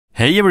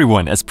Hey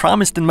everyone, as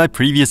promised in my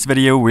previous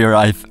video where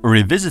I've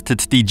revisited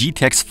the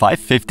GTX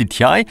 550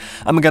 Ti,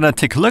 I'm gonna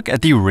take a look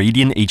at the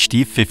Radeon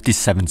HD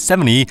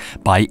 5770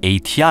 by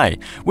ATI,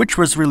 which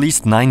was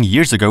released 9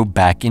 years ago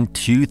back in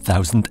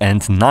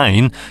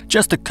 2009,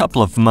 just a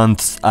couple of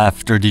months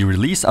after the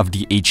release of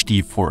the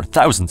HD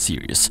 4000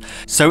 series.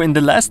 So in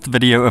the last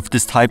video of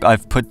this type,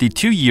 I've put the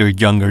 2-year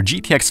younger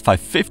GTX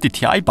 550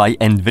 Ti by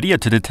Nvidia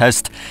to the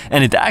test,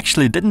 and it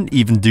actually didn't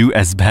even do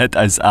as bad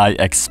as I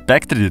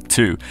expected it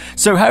to.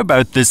 So how about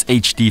this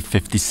HD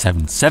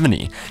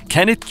 5770?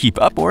 Can it keep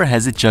up, or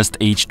has it just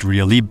aged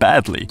really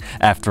badly?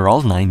 After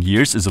all, 9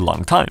 years is a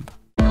long time.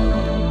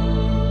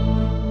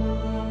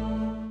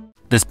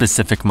 The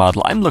specific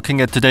model I'm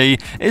looking at today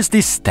is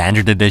the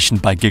Standard Edition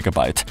by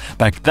Gigabyte.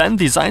 Back then,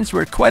 designs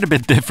were quite a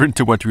bit different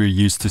to what we're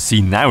used to see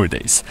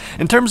nowadays.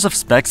 In terms of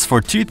specs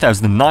for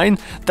 2009,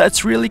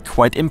 that's really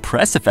quite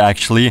impressive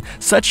actually,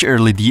 such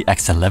early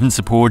DX11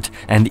 support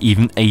and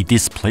even a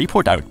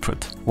DisplayPort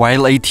output.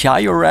 While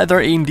ATI, or rather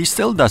AMD,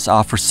 still does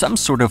offer some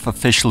sort of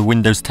official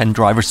Windows 10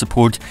 driver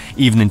support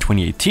even in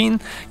 2018,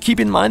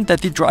 keep in mind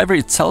that the driver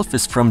itself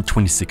is from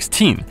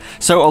 2016,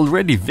 so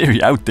already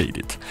very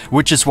outdated,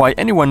 which is why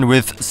anyone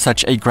with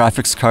such a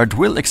graphics card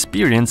will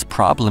experience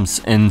problems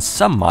in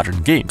some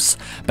modern games.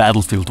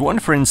 Battlefield 1,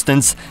 for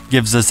instance,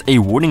 gives us a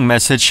warning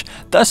message,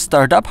 does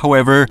start up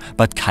however,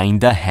 but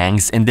kinda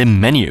hangs in the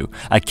menu.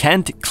 I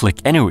can't click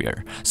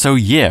anywhere. So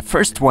yeah,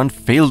 first one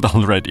failed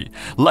already.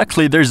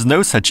 Luckily there's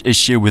no such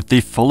issue with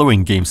the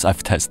following games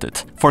I've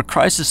tested. For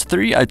Crysis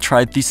 3 I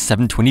tried the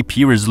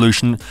 720p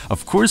resolution,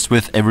 of course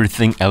with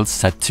everything else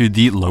set to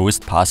the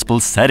lowest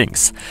possible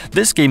settings.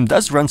 This game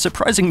does run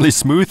surprisingly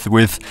smooth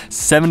with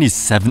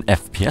 77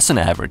 FPS on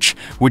average,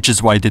 which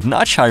is why I did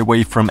not shy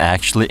away from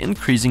actually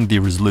increasing the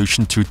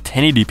resolution to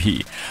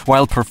 1080p.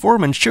 While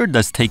performance sure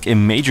does take a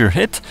major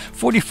hit,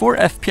 44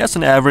 FPS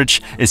on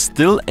average is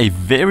still a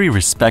very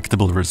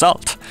respectable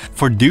result.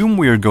 For Doom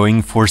we are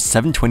going for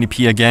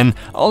 720p again,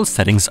 all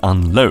settings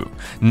on low.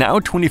 Now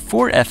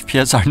 24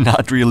 FPS are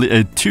not really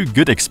a too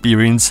good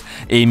experience,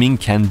 aiming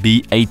can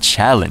be a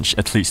challenge,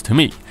 at least to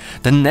me.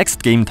 The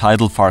next game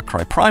title, Far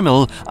Cry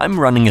Primal, I'm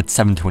running at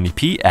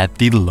 720p at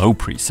the low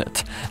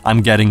preset.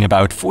 I'm getting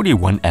about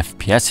 41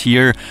 FPS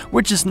here,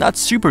 which is not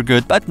super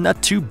good but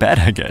not too bad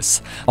I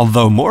guess.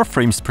 Although more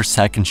frames per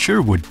second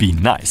sure would be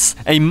nice.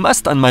 A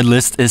must on my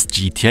list is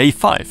GTA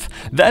 5.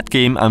 That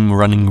game I'm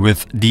running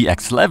with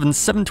DX11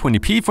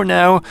 720p for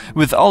now,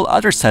 with all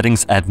other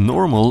settings at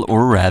normal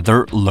or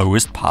rather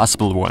lowest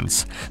possible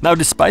ones. Now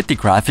despite the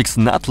graphics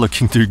not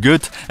looking too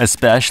good,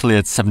 especially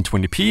at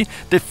 720p,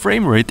 the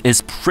frame rate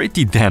is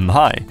pretty damn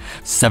high.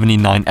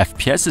 79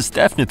 FPS is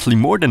definitely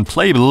more than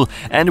playable,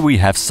 and we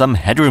have some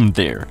headroom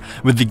there.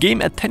 With the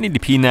game at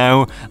 1080p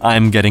now,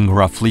 I'm getting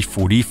roughly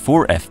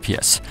 44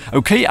 FPS.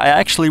 Okay, I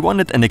actually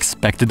wanted and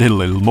expected a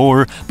little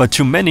more, but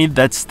to many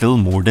that's still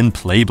more than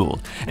playable.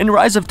 In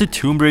Rise of the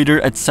Tomb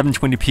Raider at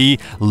 720p,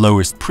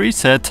 lowest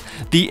preset,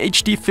 the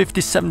HD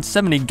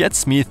 5770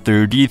 gets me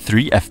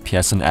 33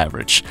 FPS on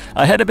average.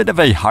 I had a bit of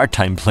a hard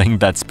time playing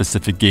that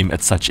specific game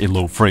at such a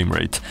low frame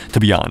rate, to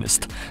be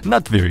honest.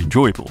 Not very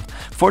enjoyable.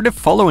 For the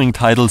following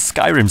title,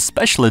 Skyrim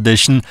Special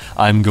Edition,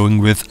 I'm going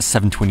with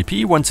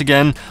 720p once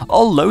again,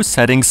 all low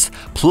settings,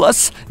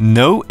 plus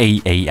no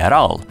AA at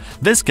all.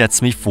 This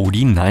gets me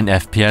 49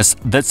 FPS,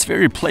 that's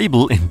very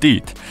playable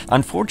indeed.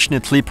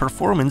 Unfortunately,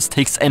 performance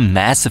takes a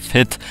massive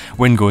hit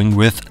when going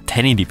with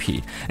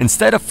 1080p.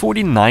 Instead of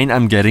 49,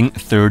 I'm getting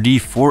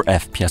 34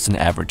 FPS on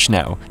average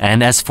now.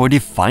 And as for the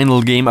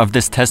final game of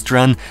this test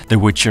run, The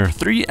Witcher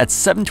 3 at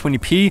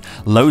 720p,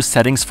 low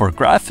settings for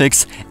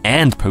graphics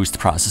and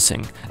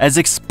post-processing. As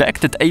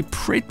expected, a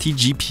pretty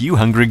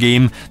GPU-hungry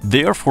game,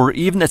 therefore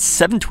even at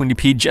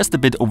 720p just a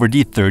bit over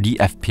the 30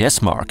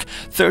 FPS mark,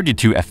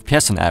 32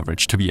 FPS on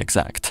average to be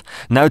exact.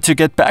 Now to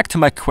get back to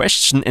my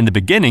question in the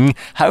beginning,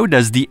 how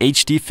does the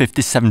HD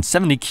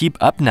 5770 keep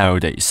up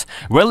nowadays?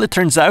 Well, it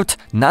turns out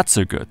not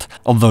so good,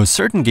 although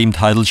certain game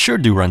titles sure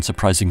do run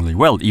surprisingly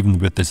well even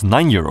with this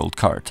 9-year-old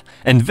card.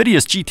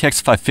 Nvidia's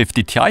GTX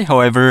 550 Ti,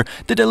 however,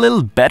 did a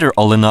little better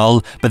all in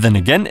all, but then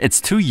again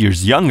it's 2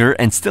 years younger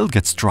and still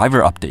gets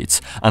driver updates,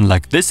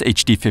 unlike this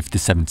HD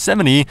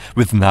 5770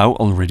 with now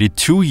already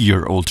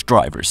 2-year-old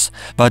drivers.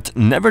 But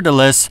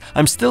nevertheless,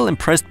 I'm still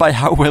impressed by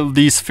how well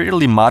these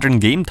fairly modern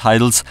game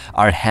titles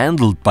are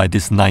handled by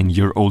this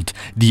 9-year-old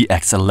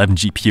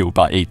DX11 GPU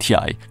by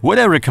ATI. Would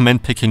I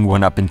recommend picking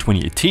one up in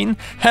 2018?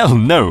 Hell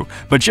no,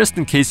 but just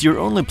in case you're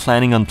only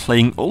planning on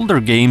playing older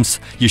games,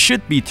 you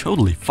should be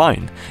totally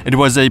fine. It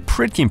was a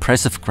pretty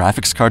impressive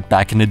graphics card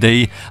back in the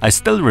day, I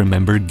still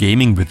remember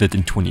gaming with it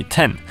in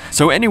 2010.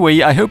 So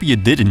anyway, I hope you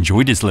did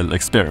enjoy this little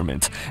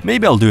experiment.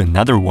 Maybe I'll do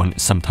another one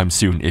sometime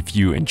soon if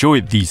you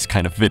enjoy these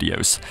kind of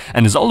videos.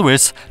 And as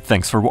always,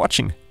 thanks for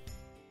watching.